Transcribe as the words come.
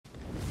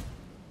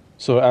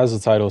So as the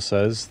title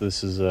says,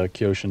 this is a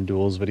Kyoshin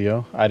duels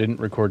video. I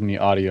didn't record any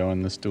audio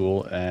in this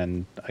duel,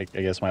 and I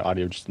guess my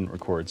audio just didn't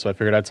record. So I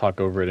figured I'd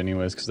talk over it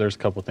anyways, because there's a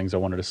couple things I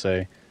wanted to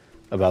say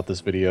about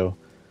this video.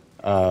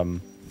 My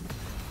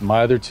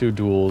other two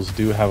duels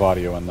do have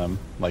audio in them,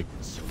 like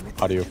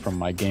audio from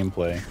my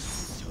gameplay.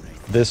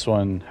 This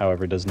one,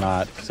 however, does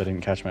not, because I didn't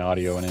catch my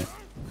audio in it.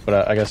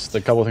 But I guess the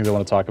couple things I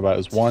want to talk about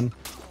is, one,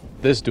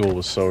 this duel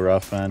was so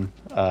rough, man.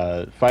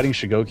 Fighting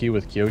Shigoki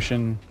with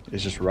Kyoshin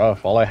is just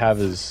rough. All I have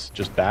is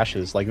just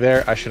bashes. Like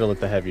there, I should have let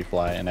the heavy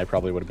fly, and I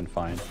probably would have been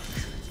fine.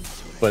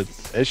 But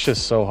it's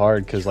just so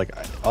hard, because like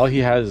all he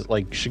has,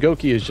 like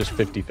Shigoki is just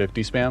 50-50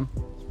 spam,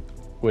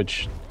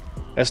 which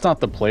it's not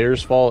the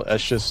player's fault.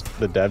 That's just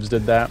the devs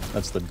did that.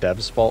 That's the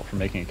devs' fault for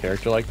making a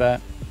character like that.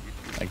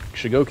 Like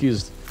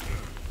Shigoki's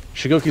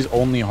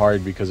only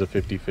hard because of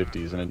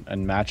 50-50s,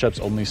 and matchups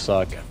only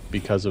suck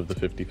because of the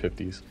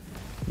 50-50s,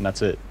 and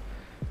that's it.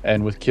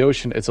 And with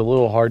Kyoshin, it's a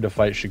little hard to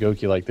fight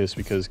Shigoki like this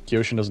because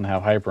Kyoshin doesn't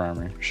have hyper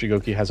armor.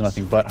 Shigoki has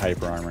nothing but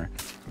hyper armor.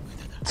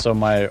 So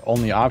my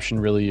only option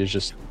really is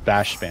just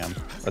bash spam.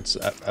 That's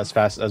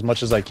as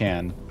much as I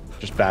can,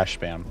 just bash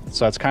spam.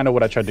 So that's kind of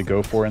what I tried to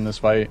go for in this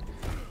fight.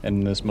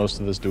 In most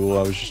of this duel,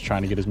 I was just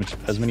trying to get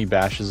as many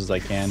bashes as I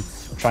can,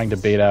 trying to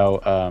bait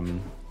out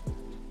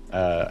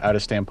out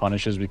of stand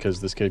punishes because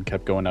this kid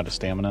kept going out of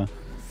stamina.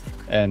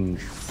 And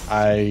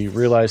I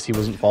realized he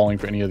wasn't falling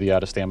for any of the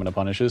out of stamina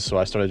punishes, so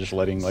I started just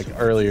letting, like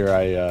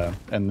earlier,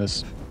 in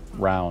this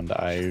round,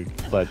 I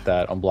let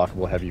that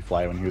unblockable heavy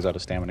fly when he was out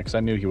of stamina because I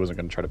knew he wasn't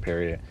going to try to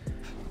parry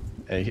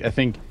it. I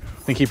think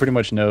he pretty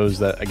much knows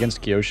that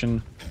against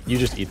Kyoshin, you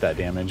just eat that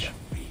damage,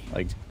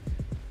 like.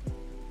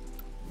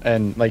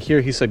 And like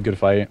here, he said good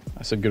fight.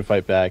 I said good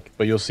fight back,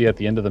 but you'll see at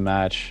the end of the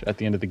match, at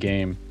the end of the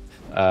game,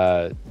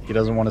 he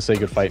doesn't want to say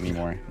good fight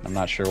anymore. I'm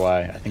not sure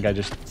why. I think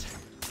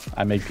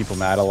I make people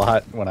mad a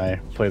lot when I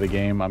play the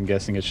game. I'm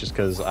guessing it's just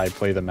because I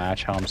play the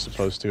match how I'm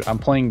supposed to. I'm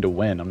playing to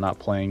win. I'm not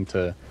playing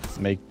to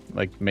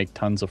make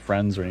tons of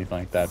friends or anything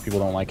like that. People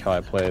don't like how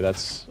I play.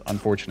 That's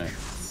unfortunate.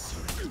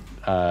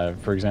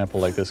 For example,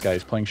 like this guy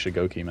is playing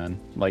Shigoki, man.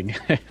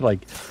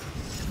 Like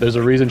there's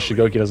a reason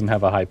Shigoki doesn't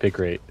have a high pick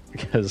rate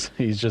because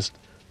he's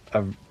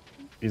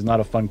not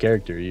a fun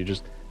character. You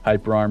just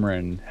hyper armor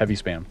and heavy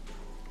spam.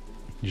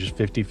 You just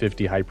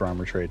 50-50 hyper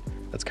armor trade.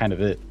 That's kind of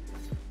it.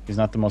 He's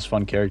not the most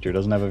fun character. He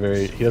doesn't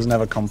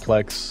have a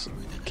complex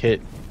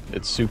kit.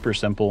 It's super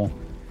simple,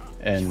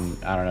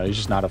 and I don't know. He's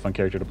just not a fun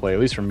character to play. At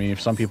least for me. For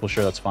some people,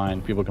 sure, that's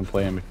fine. People can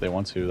play him if they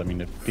want to. I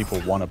mean, if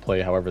people want to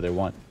play however they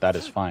want, that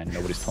is fine.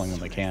 Nobody's telling them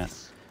they can't.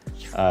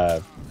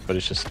 But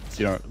it's just,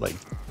 you know, like,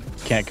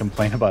 can't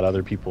complain about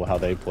other people how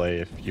they play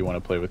if you want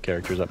to play with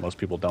characters that most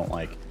people don't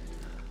like.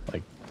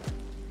 Like,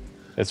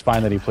 it's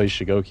fine that he plays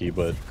Shigoki,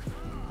 but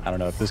I don't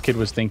know. If this kid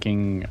was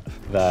thinking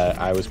that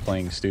I was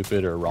playing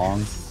stupid or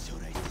wrong,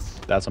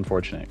 that's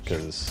unfortunate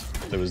because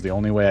it was the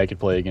only way I could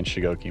play against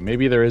Shigoki.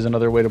 Maybe there is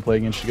another way to play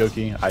against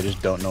Shigoki. I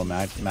just don't know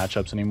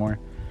matchups anymore.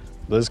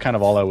 But this is kind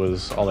of all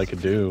I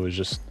could do was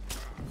just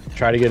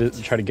try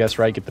to guess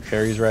right, get the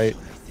parries right.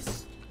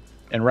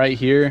 And right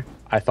here,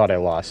 I thought I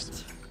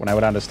lost when I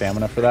went down to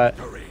stamina for that.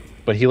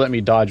 But he let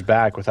me dodge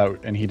back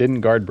and he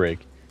didn't guard break.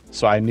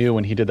 So I knew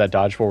when he did that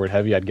dodge forward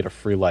heavy, I'd get a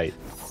free light.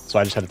 So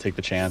I just had to take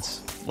the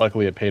chance.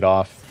 Luckily, it paid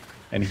off.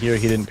 And here,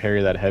 he didn't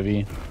parry that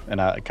heavy,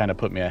 and it kind of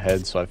put me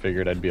ahead, so I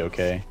figured I'd be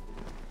okay.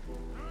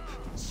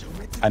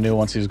 I knew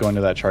once he was going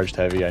to that charged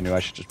heavy, I knew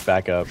I should just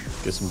back up,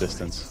 get some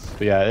distance.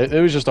 But yeah,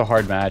 it was just a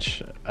hard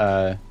match.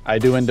 I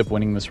do end up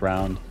winning this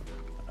round,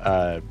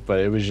 but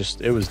it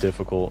was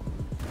difficult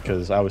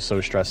because I was so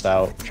stressed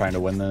out trying to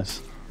win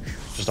this.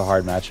 Just a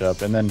hard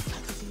matchup. And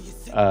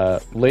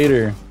then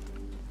later,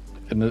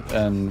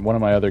 in one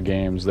of my other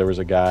games, there was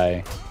a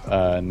guy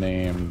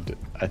named,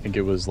 I think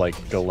it was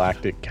like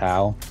Galactic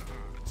Cow.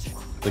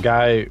 The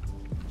guy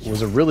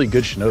was a really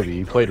good shinobi.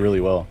 He played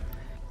really well.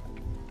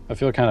 I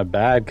feel kind of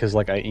bad because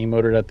like I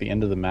emoted at the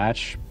end of the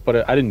match,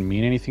 but I didn't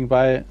mean anything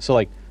by it. So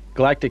like,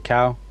 Galactic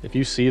Cow, if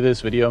you see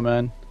this video,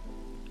 man,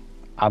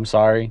 I'm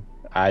sorry.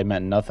 I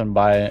meant nothing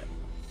by it.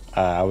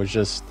 It was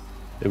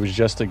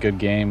just a good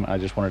game. I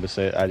just wanted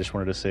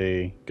to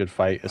say good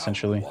fight,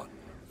 essentially.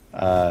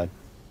 But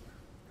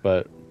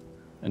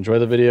enjoy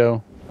the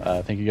video.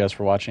 Thank you guys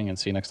for watching, and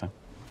see you next time.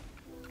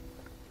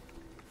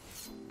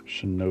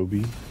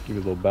 Shinobi, give you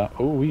a little bow.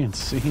 Oh, we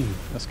insane.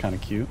 That's kind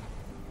of cute.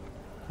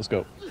 Let's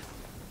go.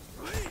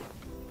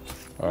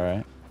 All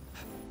right.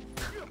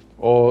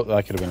 Oh,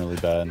 that could have been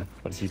really bad,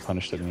 but he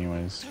punished it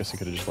anyways. Guess he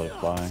could have just let it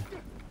fly.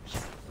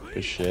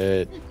 Good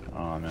shit.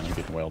 Oh man, I'm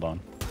getting wailed on.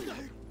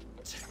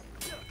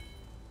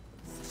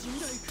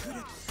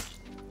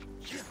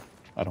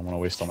 I don't want to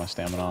waste all my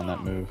stamina on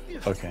that move.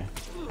 Okay.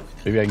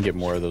 Maybe I can get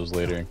more of those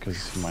later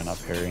because he might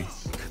not parry.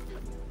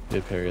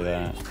 Did parry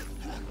that.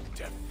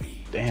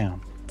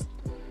 Damn.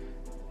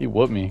 He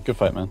whooped me. Good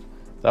fight, man.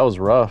 That was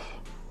rough.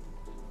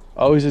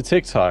 Oh, he's a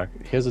TikTok.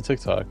 He has a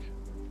TikTok.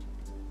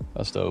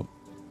 That's dope.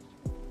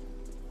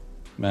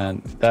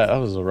 Man, that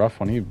was a rough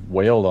one. He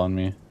wailed on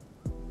me.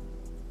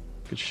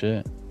 Good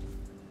shit.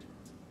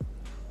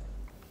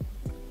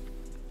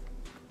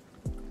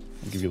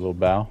 Give you a little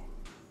bow.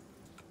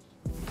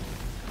 Oh,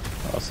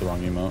 that's the wrong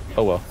emote.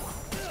 Oh well.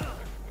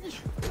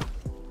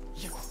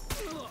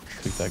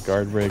 Take that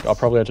guard break. I'll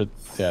probably have to...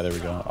 Yeah, there we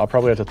go. I'll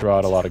probably have to throw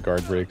out a lot of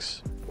guard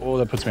breaks. Oh,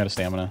 that puts me out of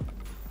stamina.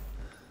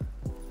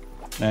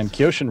 Man,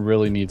 Kyoshin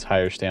really needs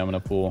higher stamina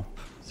pool.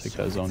 Let's take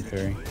that zone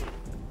parry.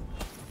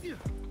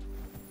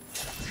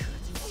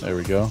 There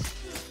we go.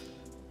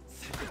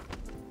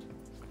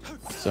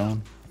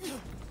 Zone.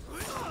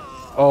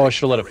 Oh, I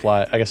should have let it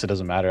fly. I guess it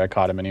doesn't matter. I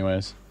caught him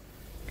anyways.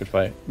 Good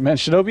fight. Man,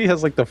 Shinobi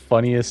has like the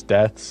funniest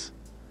deaths.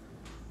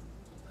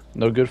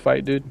 No good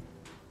fight, dude.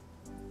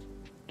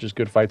 Just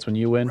good fights when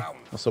you win.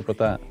 What's up with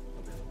that?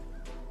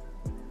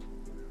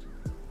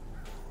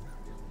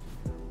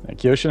 Yeah,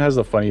 Kyoshin has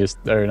the funniest,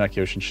 or not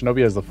Kyoshin,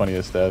 Shinobi has the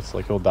funniest deaths.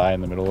 Like he'll die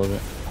in the middle of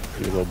it.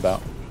 Give you a little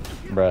bout.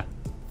 Bruh.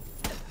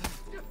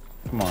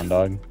 Come on,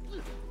 dog.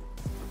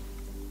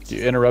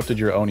 You interrupted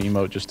your own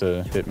emote just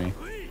to hit me.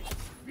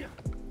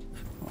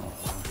 Oh,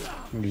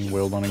 I'm getting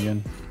wailed on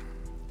again.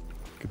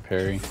 Good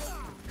parry.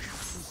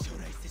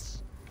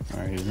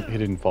 Alright, he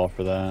didn't fall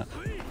for that.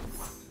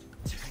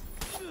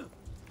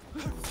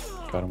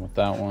 Got him with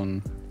that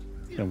one.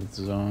 Got him with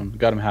the zone.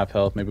 Got him half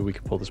health. Maybe we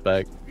can pull this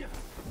back.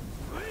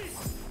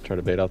 Try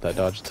to bait out that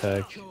dodge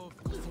attack.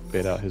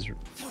 Bait out his...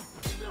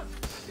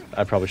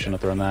 I probably shouldn't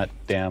have thrown that.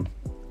 Damn.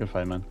 Good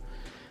fight, man.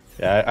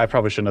 Yeah, I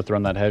probably shouldn't have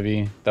thrown that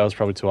heavy. That was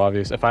probably too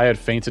obvious. If I had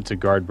feinted to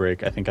guard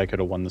break, I think I could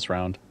have won this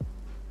round.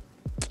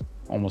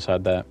 Almost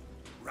had that.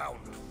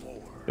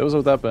 What was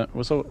up with that?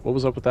 What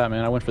was up with that,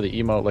 man? I went for the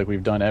emote like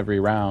we've done every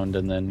round,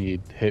 and then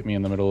he hit me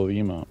in the middle of the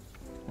emote.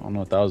 I don't know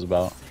what that was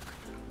about.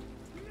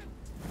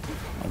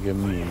 I'll give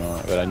him the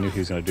emote, but I knew he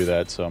was going to do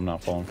that, so I'm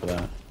not falling for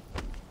that.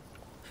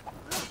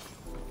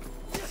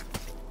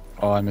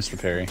 Oh, I missed the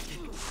parry.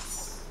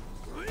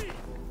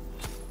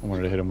 I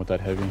wanted to hit him with that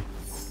heavy.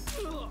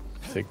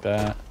 Take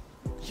that.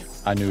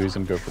 I knew he was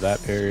going to go for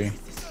that parry.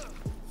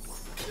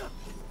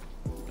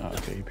 Oh,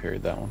 okay, he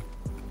parried that one.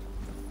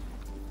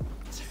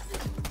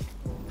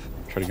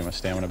 Try to get my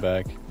stamina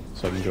back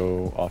so I can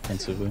go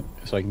offensively,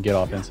 so I can get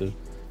offensive.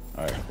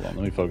 Alright, hold on,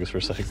 let me focus for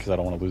a second because I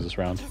don't want to lose this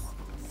round.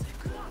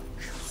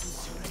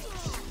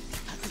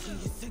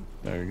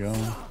 There we go.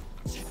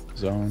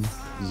 Zone,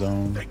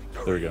 zone.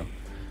 There we go.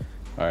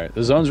 Alright,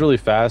 the zone's really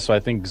fast, so I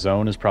think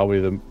zone is probably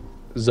the...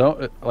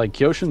 Zone, like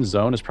Kyoshin's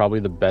zone is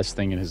probably the best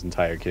thing in his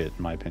entire kit,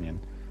 in my opinion.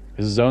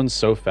 His zone's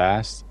so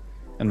fast,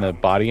 and the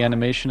body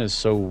animation is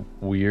so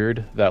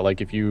weird that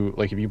if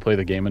you play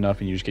the game enough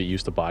and you just get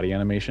used to body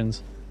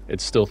animations,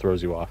 it still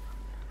throws you off.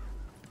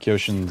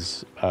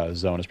 Kyoshin's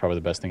zone is probably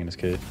the best thing in his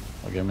kit.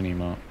 I'll give him an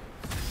emote.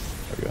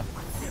 There we go.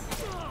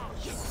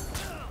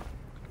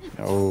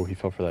 Oh, he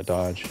fell for that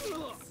dodge.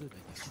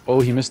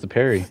 Oh, he missed the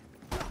parry.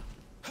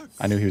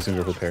 I knew he was gonna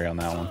go for the parry on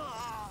that one,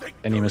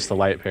 and he missed the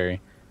light parry.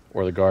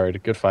 Or the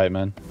guard. Good fight,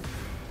 man.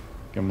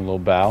 Give him a little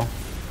bow.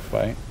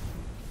 Fight.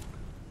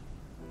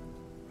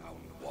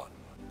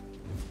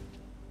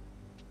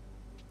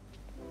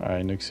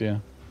 Alright, Nuxia.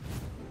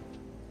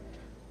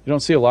 You don't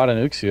see a lot of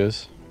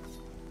Nuxias.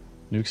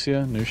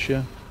 Nuxia?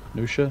 Nuxia?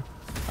 Nusha?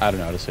 I don't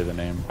know how to say the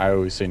name. I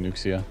always say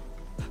Nuxia.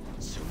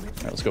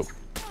 Alright, let's go.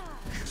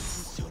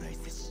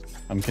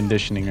 I'm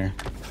conditioning her.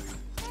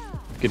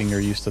 Getting her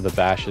used to the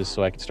bashes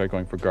so I can start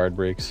going for guard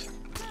breaks.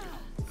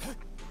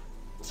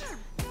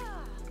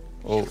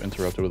 Oh,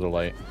 interrupted with a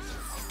light.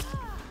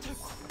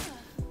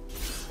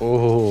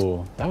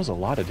 Oh, that was a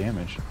lot of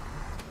damage.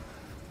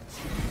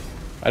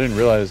 I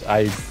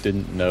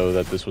didn't know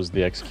that this was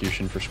the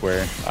execution for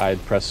square.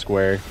 I'd pressed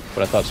square,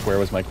 but I thought square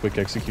was my quick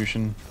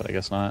execution, but I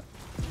guess not.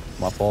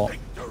 My fault.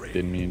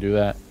 Didn't mean to do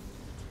that.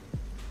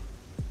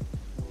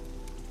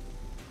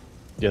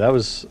 Yeah, that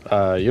was,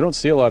 you don't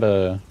see a lot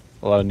of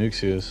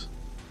Nuxias.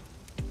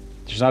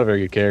 She's not a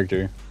very good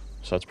character,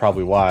 so that's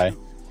probably why.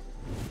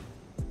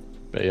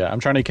 But yeah, I'm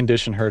trying to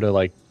condition her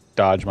to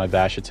dodge my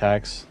bash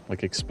attacks,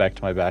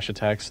 expect my bash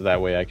attacks, so that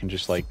way I can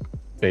just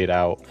bait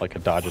out a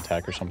dodge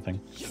attack or something.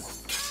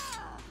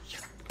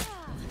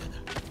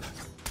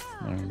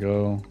 There we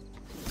go.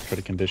 Try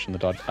to condition the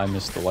dodge. I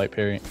missed the light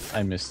parry.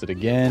 I missed it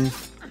again.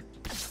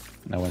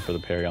 And I went for the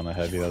parry on the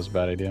heavy. That was a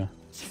bad idea.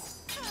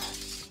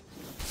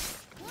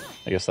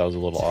 I guess that was a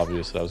little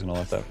obvious that I was gonna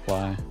let that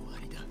fly.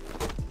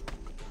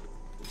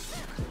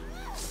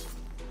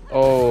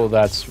 Oh,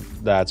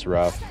 that's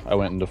rough. I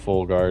went into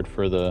full guard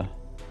for the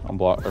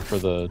for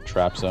the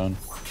trap zone.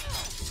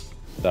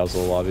 That was a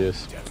little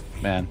obvious.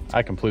 Man,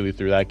 I completely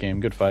threw that game.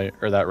 Good fight,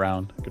 or that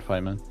round. Good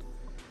fight, man.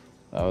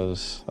 That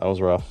was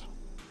rough.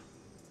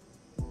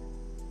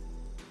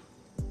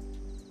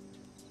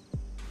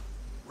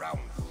 Round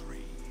 3.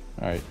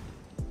 All right.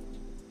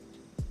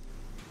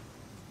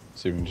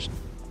 See if we can just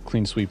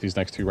clean sweep these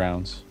next 2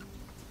 rounds.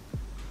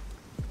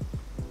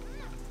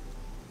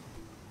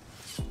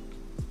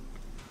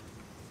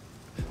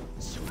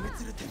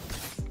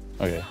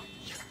 Okay,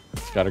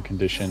 got her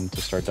conditioned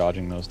to start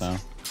dodging those now.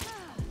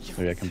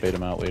 Maybe I can bait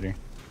him out later.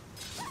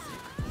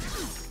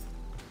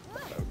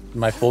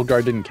 My full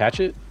guard didn't catch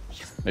it?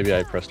 Maybe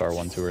I pressed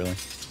R1 too early.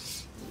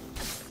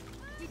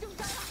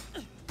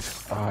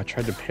 Oh, I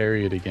tried to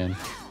parry it again.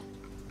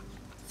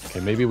 Okay,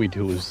 maybe we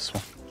do lose this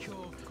one.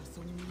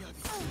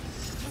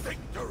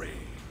 Victory.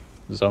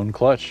 Zone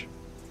clutch.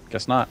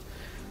 Guess not.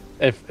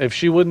 If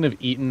she wouldn't have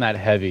eaten that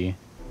heavy,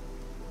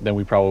 then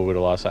we probably would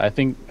have lost. I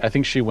think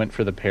she went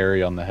for the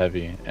parry on the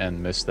heavy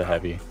and missed the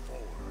heavy.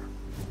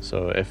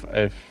 So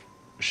if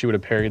she would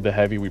have parried the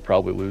heavy, we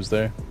probably lose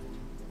there.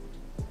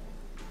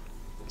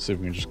 Let's see if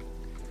we can just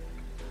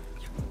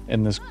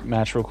end this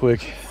match real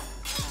quick.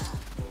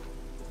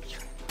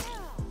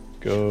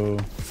 Go.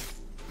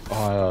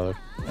 Oh,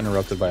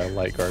 interrupted by a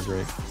light guard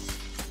break.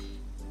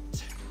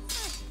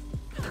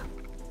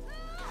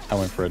 I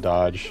went for a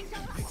dodge.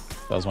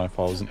 That was my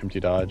fault. It was an empty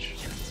dodge.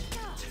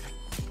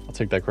 I'll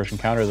take that crushing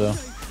counter though.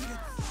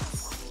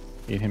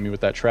 He hit me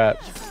with that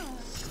trap.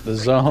 The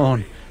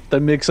zone. The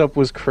mix-up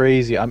was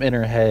crazy. I'm in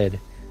her head.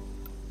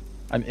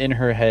 I'm in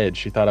her head.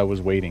 She thought I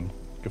was waiting.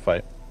 Good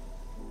fight.